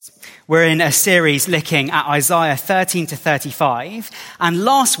We're in a series looking at Isaiah 13 to 35, and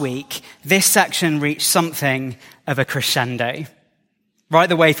last week, this section reached something of a crescendo. Right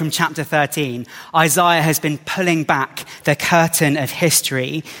the way from chapter 13, Isaiah has been pulling back the curtain of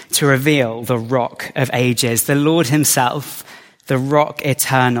history to reveal the Rock of Ages, the Lord himself, the Rock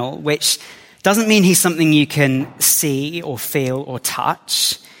eternal, which doesn't mean he's something you can see or feel or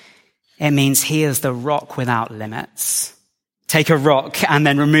touch. It means he is the rock without limits. Take a rock and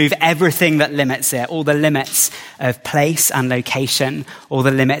then remove everything that limits it, all the limits of place and location, all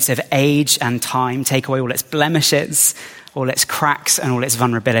the limits of age and time. Take away all its blemishes, all its cracks and all its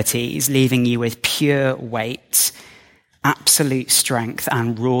vulnerabilities, leaving you with pure weight, absolute strength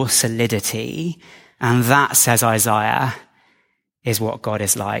and raw solidity. And that, says Isaiah, is what God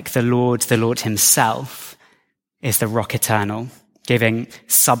is like. The Lord himself is the rock eternal, giving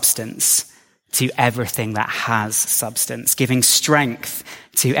substance to everything that has substance, giving strength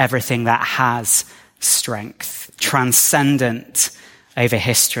to everything that has strength, transcendent over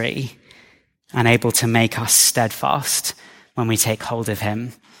history, and able to make us steadfast when we take hold of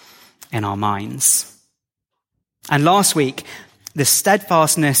him in our minds. And last week, the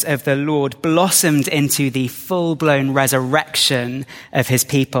steadfastness of the Lord blossomed into the full-blown resurrection of his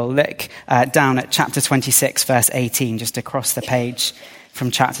people. Look down at chapter 26, verse 18, just across the page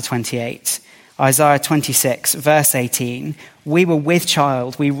from chapter 28. Isaiah 26, verse 18, "We were with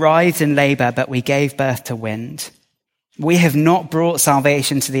child, we writhed in labor, but we gave birth to wind. We have not brought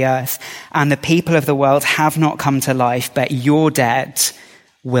salvation to the earth, and the people of the world have not come to life, but your dead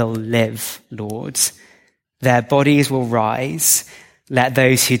will live, Lord. Their bodies will rise. Let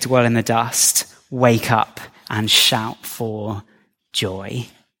those who dwell in the dust wake up and shout for joy."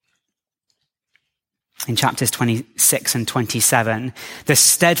 In chapters 26 and 27, the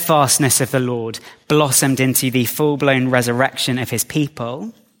steadfastness of the Lord blossomed into the full-blown resurrection of his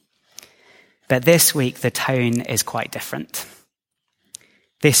people. But this week, the tone is quite different.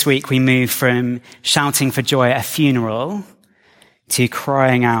 This week, we move from shouting for joy at a funeral to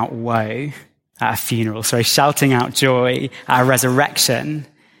crying out woe at a funeral. Sorry, shouting out joy at a resurrection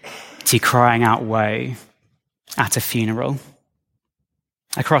to crying out woe at a funeral.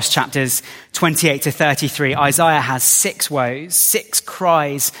 Across chapters 28 to 33, Isaiah has 6 woes, 6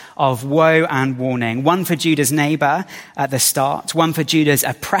 cries of woe and warning. One for Judah's neighbor at the start, one for Judah's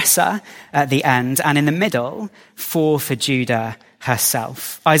oppressor at the end, and in the middle, 4 for Judah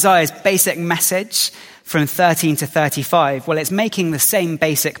herself. Isaiah's basic message from 13 to 35, well, it's making the same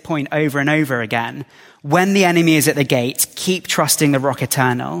basic point over and over again. When the enemy is at the gate, keep trusting the rock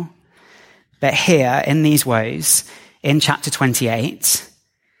eternal. But here, in these woes, in chapter 28,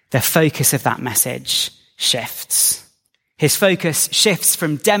 the focus of that message shifts. His focus shifts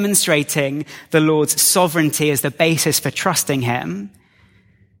from demonstrating the Lord's sovereignty as the basis for trusting him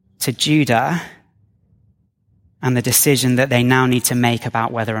to Judah and the decision that they now need to make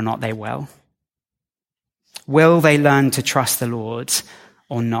about whether or not they will. Will they learn to trust the Lord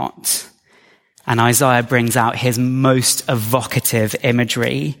or not? And Isaiah brings out his most evocative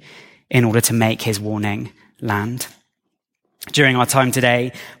imagery in order to make his warning land. During our time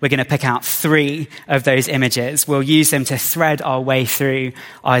today, we're going to pick out 3 of those images. We'll use them to thread our way through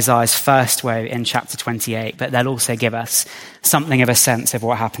Isaiah's first woe in chapter 28, but they'll also give us something of a sense of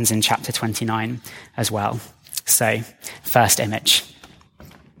what happens in chapter 29 as well. So, first image.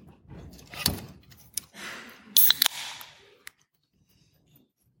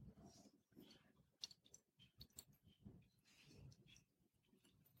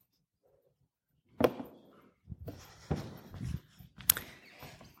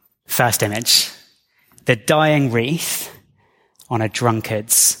 First image, the dying wreath on a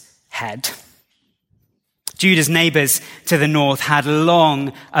drunkard's head. Judah's neighbors to the north had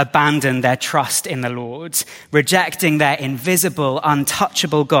long abandoned their trust in the Lord, rejecting their invisible,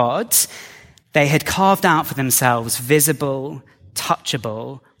 untouchable God. They had carved out for themselves visible,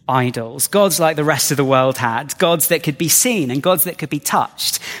 touchable idols, gods like the rest of the world had, gods that could be seen and gods that could be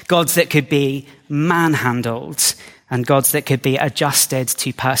touched, gods that could be manhandled, and gods that could be adjusted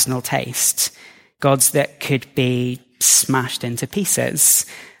to personal taste, gods that could be smashed into pieces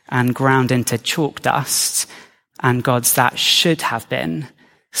and ground into chalk dust, and gods that should have been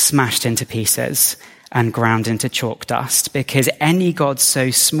smashed into pieces and ground into chalk dust, because any god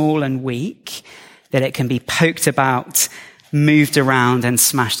so small and weak that it can be poked about, moved around and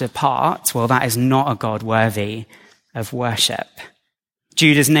smashed apart, well, that is not a God worthy of worship.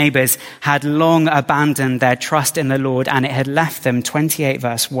 Judah's neighbors had long abandoned their trust in the Lord, and it had left them, 28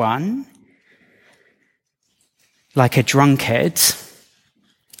 verse 1, like a drunkard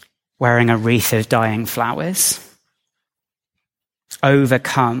wearing a wreath of dying flowers,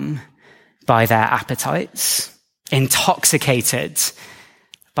 overcome by their appetites, intoxicated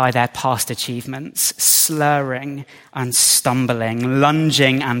by their past achievements, slurring and stumbling,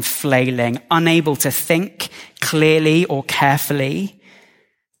 lunging and flailing, unable to think clearly or carefully,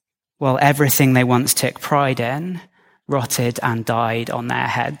 while everything they once took pride in rotted and died on their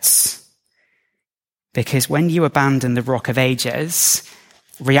heads. Because when you abandon the Rock of Ages,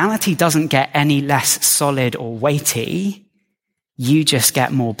 reality doesn't get any less solid or weighty, you just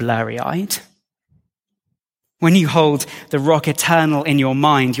get more blurry-eyed. When you hold the rock eternal in your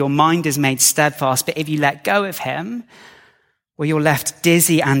mind is made steadfast, but if you let go of him, well, you're left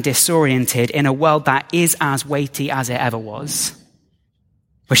dizzy and disoriented in a world that is as weighty as it ever was.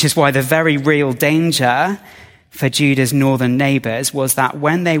 Which is why the very real danger for Judah's northern neighbors was that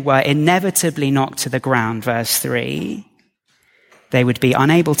when they were inevitably knocked to the ground, verse 3, they would be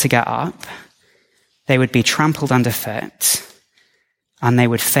unable to get up, they would be trampled underfoot, and they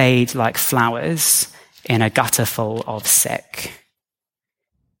would fade like flowers in a gutter full of sick.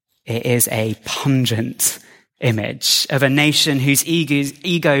 It is a pungent image of a nation whose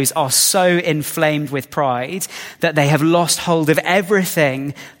egos are so inflamed with pride that they have lost hold of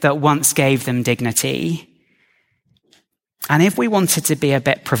everything that once gave them dignity. And if we wanted to be a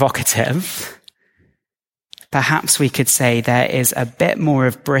bit provocative, perhaps we could say there is a bit more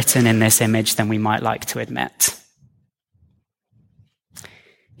of Britain in this image than we might like to admit.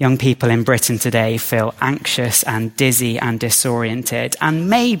 Young people in Britain today feel anxious and dizzy and disoriented, and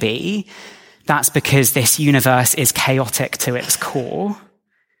maybe that's because this universe is chaotic to its core.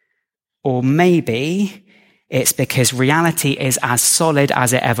 Or maybe it's because reality is as solid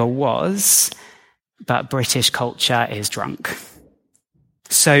as it ever was, but British culture is drunk.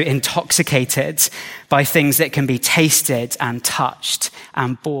 So intoxicated by things that can be tasted and touched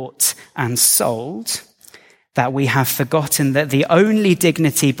and bought and sold, that we have forgotten that the only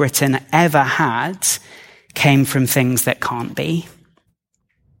dignity Britain ever had came from things that can't be.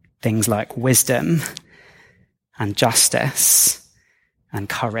 Things like wisdom and justice and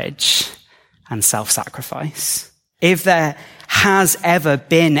courage and self-sacrifice. If there has ever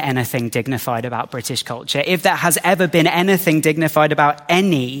been anything dignified about British culture, if there has ever been anything dignified about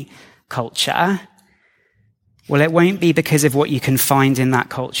any culture, well, it won't be because of what you can find in that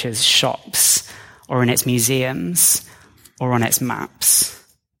culture's shops or in its museums or on its maps.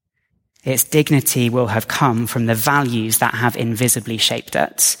 Its dignity will have come from the values that have invisibly shaped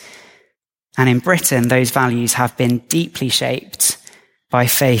it. And in Britain, those values have been deeply shaped by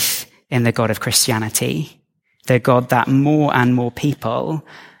faith in the God of Christianity, the God that more and more people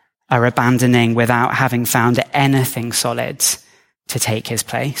are abandoning without having found anything solid to take his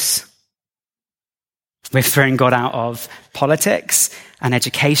place. We've thrown God out of politics and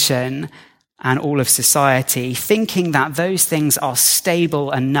education and all of society, thinking that those things are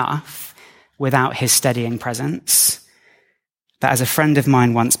stable enough without his steadying presence. But as a friend of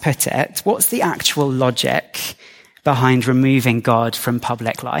mine once put it, what's the actual logic behind removing God from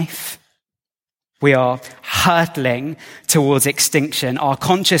public life? We are hurtling towards extinction, our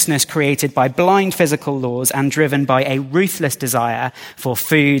consciousness created by blind physical laws and driven by a ruthless desire for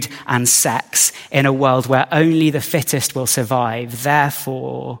food and sex in a world where only the fittest will survive.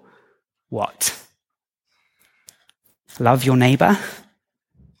 Therefore, what? Love your neighbor?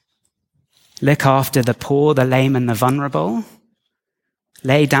 Look after the poor, the lame, and the vulnerable?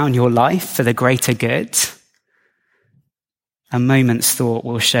 Lay down your life for the greater good? A moment's thought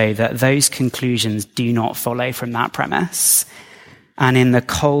will show that those conclusions do not follow from that premise. And in the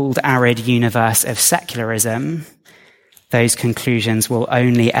cold, arid universe of secularism, those conclusions will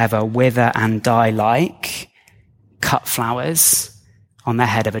only ever wither and die like cut flowers on the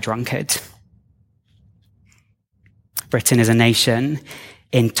head of a drunkard. Britain is a nation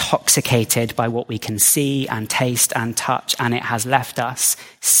intoxicated by what we can see and taste and touch, and it has left us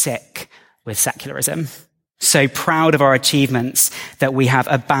sick with secularism. So proud of our achievements that we have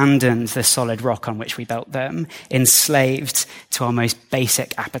abandoned the solid rock on which we built them, enslaved to our most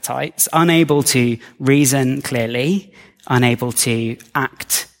basic appetites, unable to reason clearly, unable to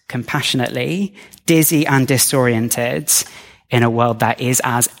act compassionately, dizzy and disoriented in a world that is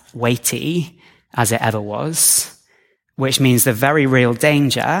as weighty as it ever was, which means the very real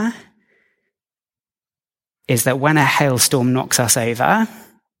danger is that when a hailstorm knocks us over,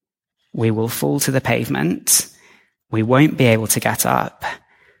 we will fall to the pavement, we won't be able to get up,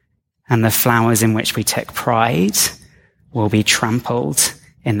 and the flowers in which we took pride will be trampled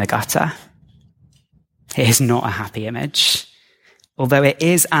in the gutter. It is not a happy image, although it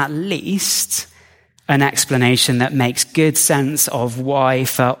is at least an explanation that makes good sense of why,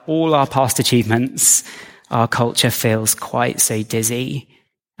 for all our past achievements, our culture feels quite so dizzy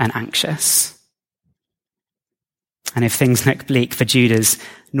and anxious. And if things look bleak for Judah's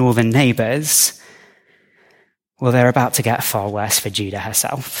northern neighbours, well, they're about to get far worse for Judah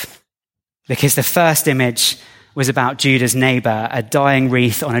herself. Because the first image was about Judah's neighbour, a dying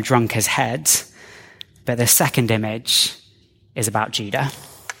wreath on a drunkard's head. But the second image is about Judah.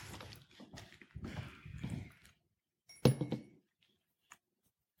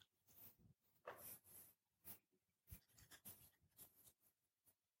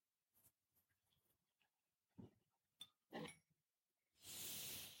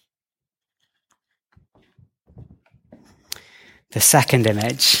 The second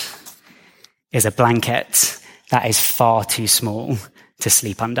image is a blanket that is far too small to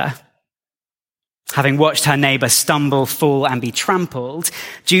sleep under. Having watched her neighbor stumble, fall, and be trampled,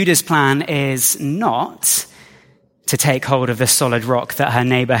 Judah's plan is not to take hold of the solid rock that her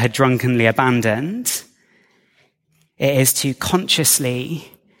neighbor had drunkenly abandoned. It is to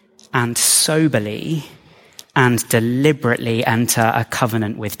consciously and soberly and deliberately enter a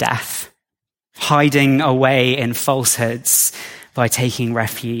covenant with death, hiding away in falsehoods by taking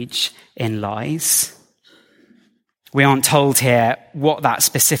refuge in lies. We aren't told here what that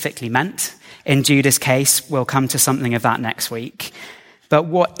specifically meant. In Judah's case, we'll come to something of that next week. But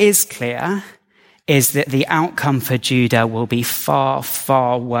what is clear is that the outcome for Judah will be far,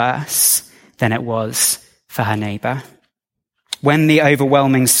 far worse than it was for her neighbor. When the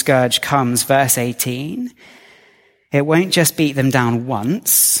overwhelming scourge comes, verse 18, it won't just beat them down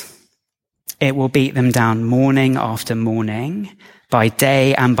once. It will beat them down morning after morning, by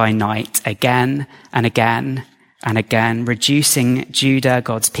day and by night, again and again and again, reducing Judah,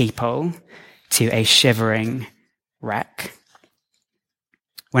 God's people, to a shivering wreck.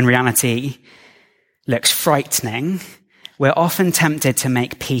 When reality looks frightening, we're often tempted to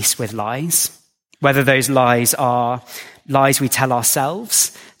make peace with lies, whether those lies are lies we tell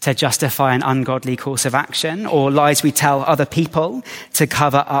ourselves to justify an ungodly course of action, or lies we tell other people to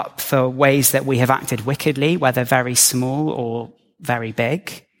cover up for ways that we have acted wickedly, whether very small or very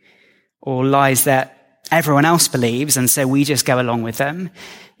big, or lies that everyone else believes, and so we just go along with them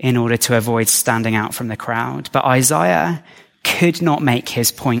in order to avoid standing out from the crowd. But Isaiah could not make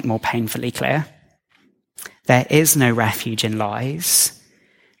his point more painfully clear. There is no refuge in lies.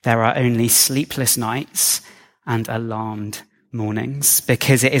 There are only sleepless nights and alarmed mornings,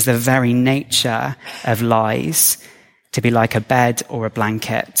 because it is the very nature of lies to be like a bed or a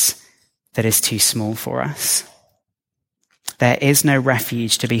blanket that is too small for us. There is no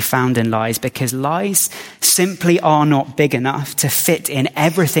refuge to be found in lies, because lies simply are not big enough to fit in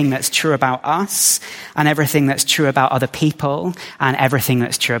everything that's true about us and everything that's true about other people and everything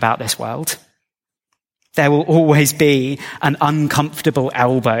that's true about this world. There will always be an uncomfortable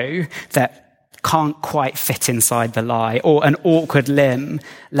elbow that can't quite fit inside the lie, or an awkward limb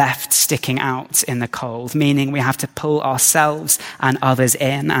left sticking out in the cold, meaning we have to pull ourselves and others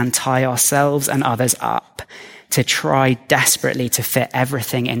in and tie ourselves and others up to try desperately to fit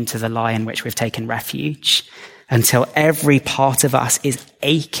everything into the lie in which we've taken refuge, until every part of us is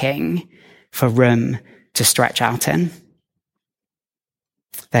aching for room to stretch out in.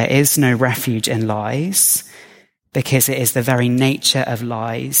 There is no refuge in lies, because it is the very nature of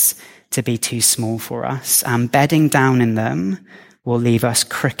lies to be too small for us, and bedding down in them will leave us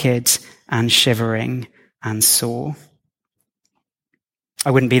crooked and shivering and sore.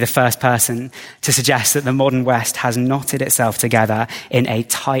 I wouldn't be the first person to suggest that the modern West has knotted itself together in a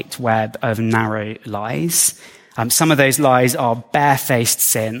tight web of narrow lies. Some of those lies are barefaced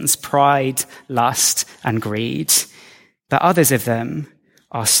sins, pride, lust, and greed. But others of them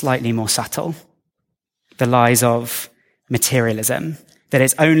are slightly more subtle. The lies of materialism, that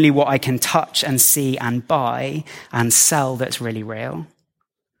it's only what I can touch and see and buy and sell that's really real.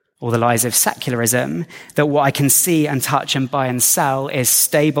 Or the lies of secularism, that what I can see and touch and buy and sell is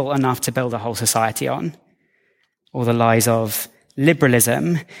stable enough to build a whole society on. Or the lies of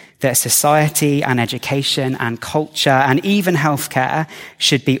liberalism, that society and education and culture and even healthcare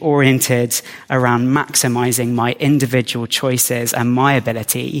should be oriented around maximizing my individual choices and my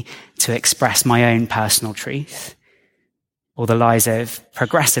ability to express my own personal truth. Or the lies of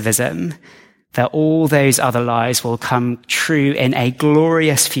progressivism, that all those other lies will come true in a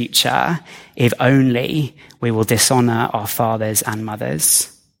glorious future if only we will dishonor our fathers and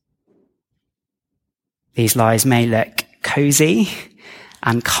mothers. These lies may look cozy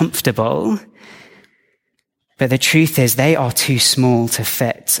and comfortable, but the truth is they are too small to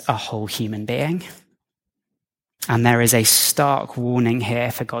fit a whole human being. And there is a stark warning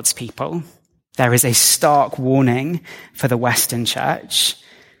here for God's people. There is a stark warning for the Western church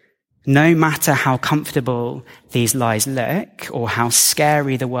No matter how comfortable these lies look, or how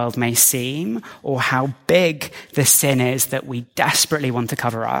scary the world may seem, or how big the sin is that we desperately want to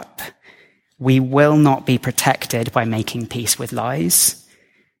cover up, we will not be protected by making peace with lies.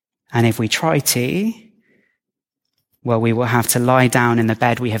 And if we try to, well, we will have to lie down in the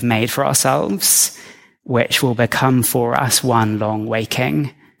bed we have made for ourselves, which will become for us one long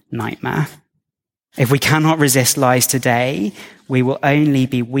waking nightmare. If we cannot resist lies today, we will only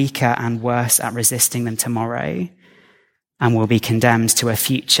be weaker and worse at resisting them tomorrow, and will be condemned to a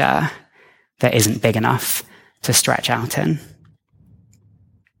future that isn't big enough to stretch out in.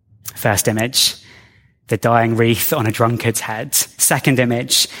 First image, the dying wreath on a drunkard's head. Second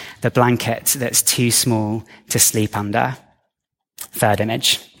image, the blanket that's too small to sleep under. Third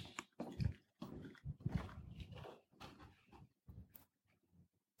image.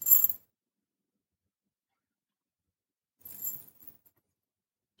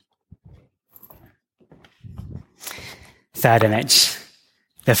 Third image,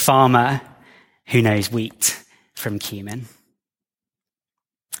 the farmer who knows wheat from cumin.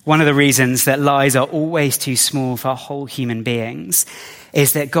 One of the reasons that lies are always too small for whole human beings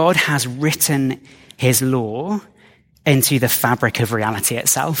is that God has written his law into the fabric of reality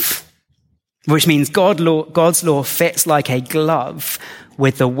itself, which means God's law fits like a glove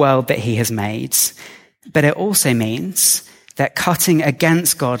with the world that he has made. But it also means that cutting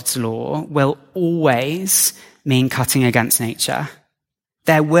against God's law will always mean cutting against nature.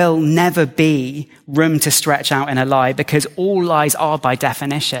 There will never be room to stretch out in a lie because all lies are by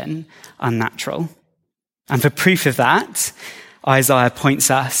definition unnatural. And for proof of that, Isaiah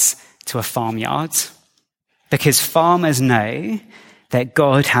points us to a farmyard because farmers know that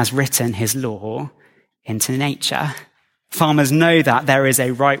God has written his law into nature. Farmers know that there is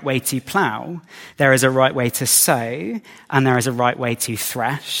a right way to plough, there is a right way to sow, and there is a right way to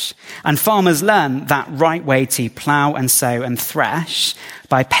thresh. And farmers learn that right way to plough and sow and thresh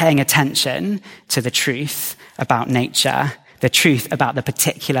by paying attention to the truth about nature, the truth about the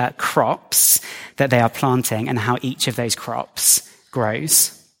particular crops that they are planting and how each of those crops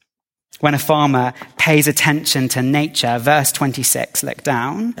grows. When a farmer pays attention to nature, verse 26, look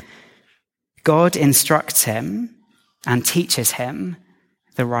down, God instructs him and teaches him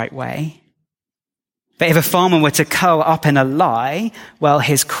the right way. But if a farmer were to curl up in a lie, well,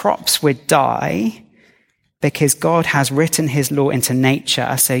 his crops would die because God has written his law into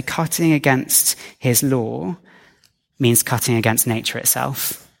nature. So cutting against his law means cutting against nature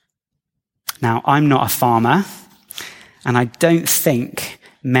itself. Now, I'm not a farmer, and I don't think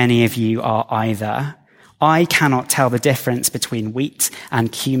many of you are either. I cannot tell the difference between wheat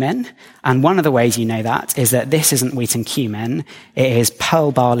and cumin. And one of the ways you know that is that this isn't wheat and cumin. It is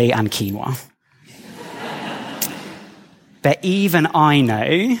pearl barley and quinoa. But even I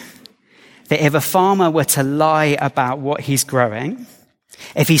know that if a farmer were to lie about what he's growing,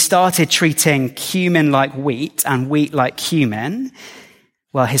 if he started treating cumin like wheat and wheat like cumin,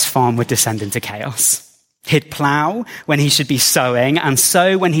 well, his farm would descend into chaos. He'd plough when he should be sowing and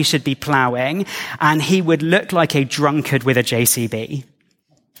sow when he should be ploughing, and he would look like a drunkard with a JCB.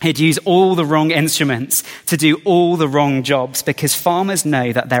 He'd use all the wrong instruments to do all the wrong jobs because farmers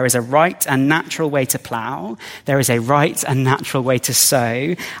know that there is a right and natural way to plough, there is a right and natural way to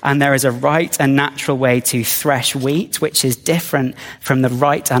sow, and there is a right and natural way to thresh wheat, which is different from the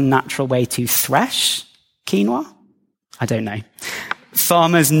right and natural way to thresh quinoa. I don't know.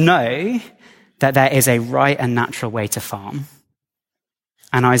 Farmers know that there is a right and natural way to farm.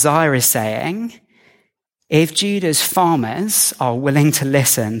 And Isaiah is saying, if Judah's farmers are willing to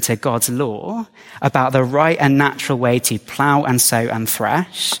listen to God's law about the right and natural way to plough and sow and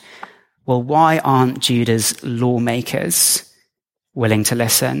thresh, well, why aren't Judah's lawmakers willing to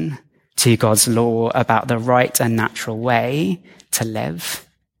listen to God's law about the right and natural way to live?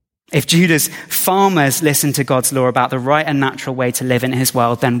 If Judah's farmers listen to God's law about the right and natural way to live in his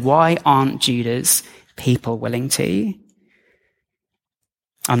world, then why aren't Judah's people willing to?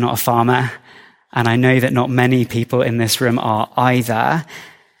 I'm not a farmer, and I know that not many people in this room are either.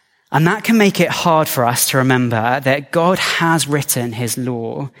 And that can make it hard for us to remember that God has written his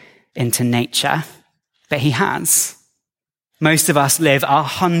law into nature, but he has. Most of us live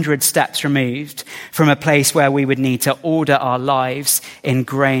 100 steps removed from a place where we would need to order our lives in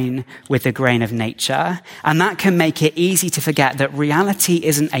grain with the grain of nature. And that can make it easy to forget that reality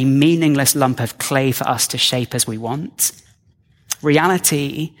isn't a meaningless lump of clay for us to shape as we want.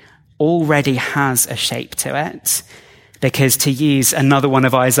 Reality already has a shape to it, because to use another one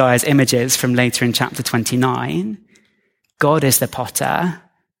of Isaiah's images from later in chapter 29, God is the potter,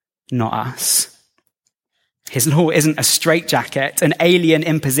 not us. His law isn't a straitjacket, an alien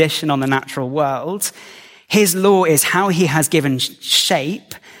imposition on the natural world. His law is how he has given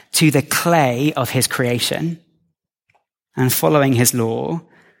shape to the clay of his creation. And following his law,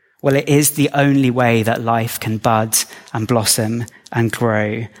 well, it is the only way that life can bud and blossom and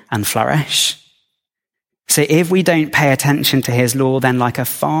grow and flourish. So if we don't pay attention to his law, then like a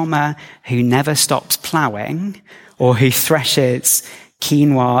farmer who never stops ploughing or who threshes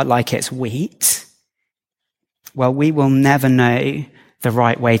quinoa like it's wheat, well, we will never know the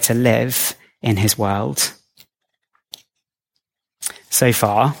right way to live in his world. So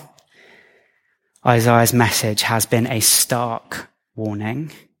far, Isaiah's message has been a stark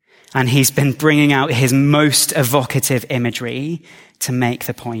warning, and he's been bringing out his most evocative imagery to make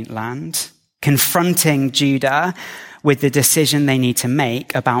the point land, confronting Judah with the decision they need to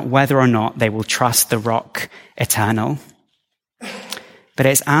make about whether or not they will trust the rock eternal. But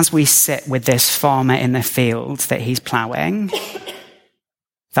it's as we sit with this farmer in the field that he's ploughing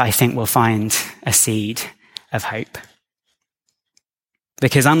that I think we'll find a seed of hope.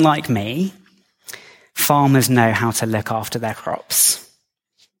 Because unlike me, farmers know how to look after their crops.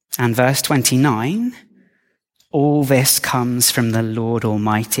 And verse 29, all this comes from the Lord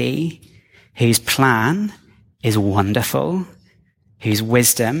Almighty, whose plan is wonderful, whose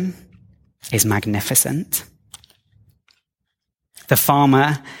wisdom is magnificent. The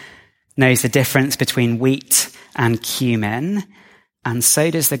farmer knows the difference between wheat and cumin, and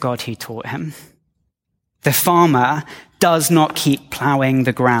so does the God who taught him. The farmer does not keep ploughing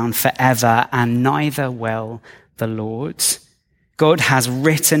the ground forever, and neither will the Lord. God has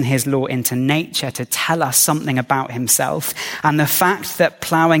written his law into nature to tell us something about himself, and the fact that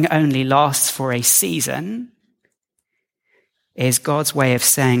ploughing only lasts for a season is God's way of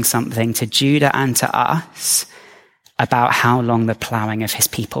saying something to Judah and to us about how long the ploughing of his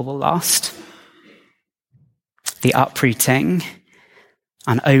people will last. The uprooting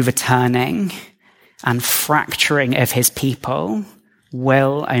and overturning and fracturing of his people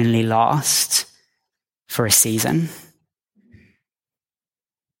will only last for a season.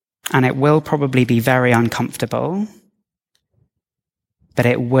 And it will probably be very uncomfortable, but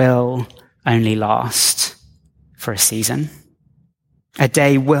it will only last for a season. A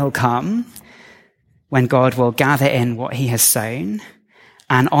day will come when God will gather in what he has sown,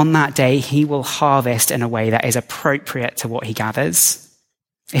 and on that day he will harvest in a way that is appropriate to what he gathers.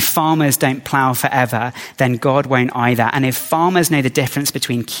 If farmers don't plough forever, then God won't either. And if farmers know the difference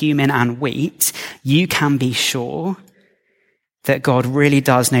between cumin and wheat, you can be sure that God really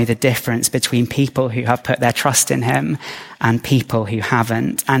does know the difference between people who have put their trust in him and people who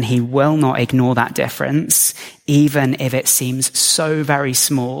haven't. And he will not ignore that difference, even if it seems so very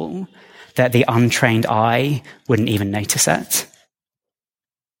small that the untrained eye wouldn't even notice it.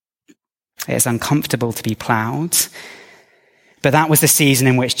 It is uncomfortable to be ploughed, but that was the season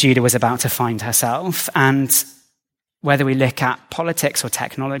in which Judah was about to find herself. And whether we look at politics or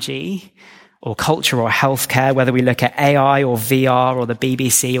technology or culture or healthcare, whether we look at AI or VR or the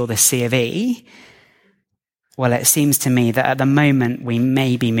BBC or the C of E, well, it seems to me that at the moment we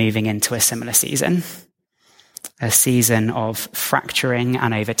may be moving into a similar season. A season of fracturing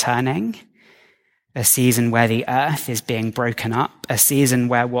and overturning, a season where the earth is being broken up, a season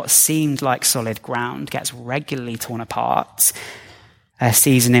where what seemed like solid ground gets regularly torn apart, a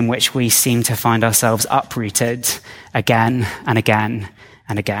season in which we seem to find ourselves uprooted again and again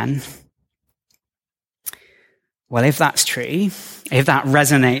and again. Well, if that's true, if that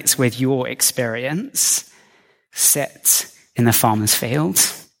resonates with your experience, sit in the farmer's field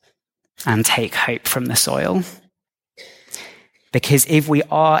and take hope from the soil. Because if we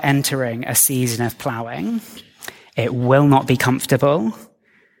are entering a season of ploughing, it will not be comfortable,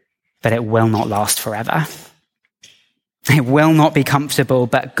 but it will not last forever. It will not be comfortable,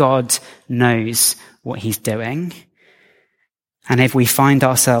 but God knows what he's doing. And if we find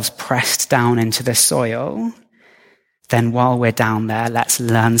ourselves pressed down into the soil, then while we're down there, let's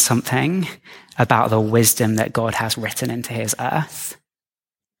learn something about the wisdom that God has written into his earth.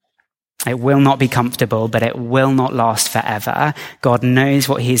 It will not be comfortable, but it will not last forever. God knows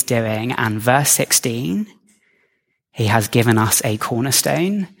what he's doing. And verse 16, he has given us a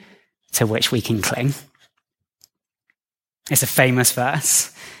cornerstone to which we can cling. It's a famous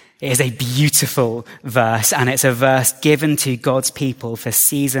verse. It is a beautiful verse, and it's a verse given to God's people for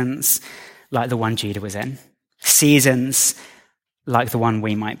seasons like the one Judah was in. Seasons like the one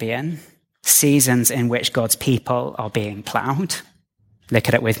we might be in. Seasons in which God's people are being ploughed. Look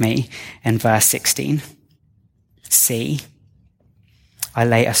at it with me in verse 16. See, I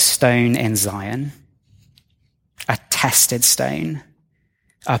lay a stone in Zion, a tested stone,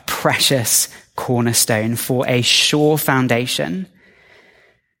 a precious cornerstone for a sure foundation.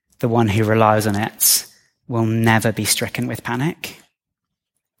 The one who relies on it will never be stricken with panic.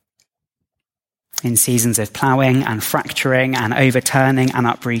 In seasons of ploughing and fracturing and overturning and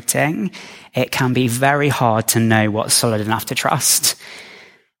uprooting, it can be very hard to know what's solid enough to trust.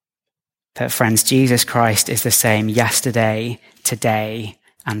 But friends, Jesus Christ is the same yesterday, today,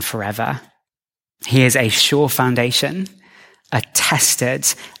 and forever. He is a sure foundation, a tested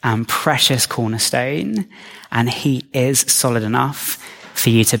and precious cornerstone, and he is solid enough for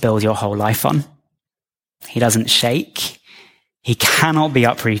you to build your whole life on. He doesn't shake. He cannot be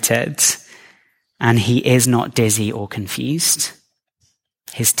uprooted. And he is not dizzy or confused.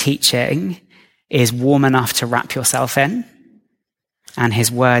 His teaching is warm enough to wrap yourself in, and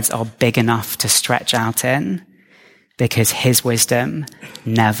his words are big enough to stretch out in, because his wisdom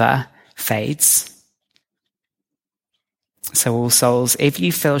never fades. So all souls, if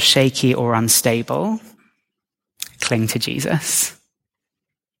you feel shaky or unstable, cling to Jesus.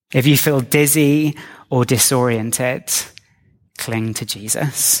 If you feel dizzy or disoriented, cling to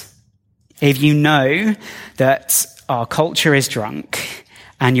Jesus. If you know that our culture is drunk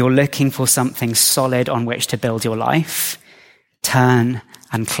and you're looking for something solid on which to build your life, turn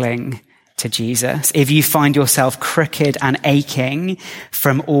and cling to Jesus. If you find yourself crooked and aching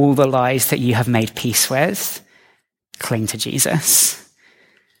from all the lies that you have made peace with, cling to Jesus.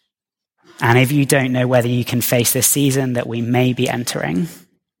 And if you don't know whether you can face this season that we may be entering,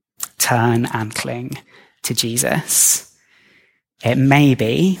 turn and cling to Jesus. It may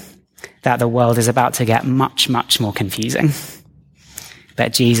be that the world is about to get much, much more confusing.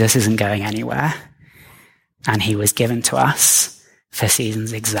 But Jesus isn't going anywhere. And he was given to us for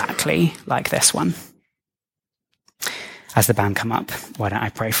seasons exactly like this one. As the band come up, why don't I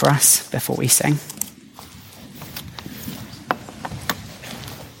pray for us before we sing?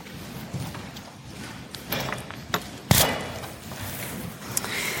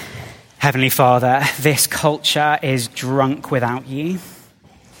 Heavenly Father, this culture is drunk without you.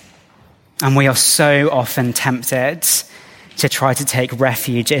 And we are so often tempted to try to take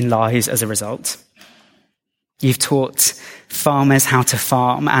refuge in lies as a result. You've taught farmers how to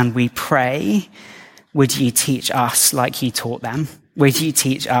farm, and we pray, would you teach us like you taught them? Would you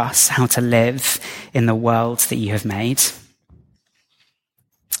teach us how to live in the world that you have made?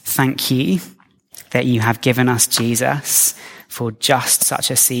 Thank you that you have given us Jesus for just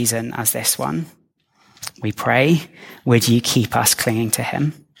such a season as this one. We pray, would you keep us clinging to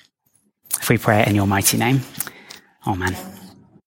him? If we pray it in your mighty name, amen.